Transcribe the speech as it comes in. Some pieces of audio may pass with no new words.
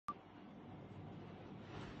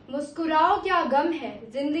मुस्कुराओ क्या गम है,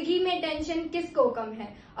 जिंदगी में टेंशन किसको कम है।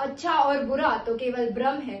 अच्छा और बुरा तो केवल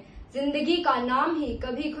भ्रम है, जिंदगी का नाम ही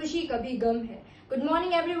कभी खुशी कभी गम है। Good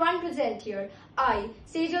morning everyone, present here. I,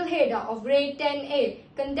 Sejal Heda of grade 10A,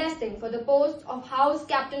 contesting for the post of House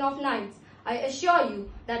Captain of Knights. I assure you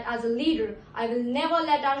that as a leader, I will never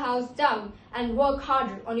let our house down and work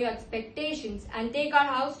harder on your expectations and take our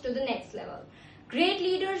house to the next level. Great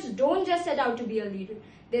leaders don't just set out to be a leader,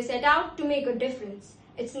 they set out to make a difference.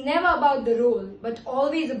 It's never about the role, but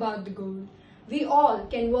always about the goal. We all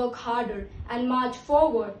can work harder and march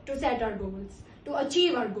forward to set our goals, to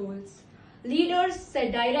achieve our goals. Leaders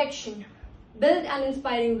set direction, build an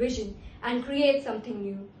inspiring vision, and create something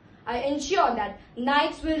new. I ensure that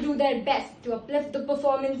Knights will do their best to uplift the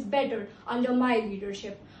performance better under my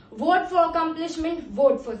leadership. Vote for accomplishment,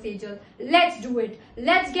 vote for Sejal. Let's do it.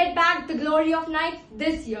 Let's get back the glory of Knights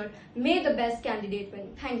this year. May the best candidate win.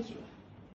 Thank you.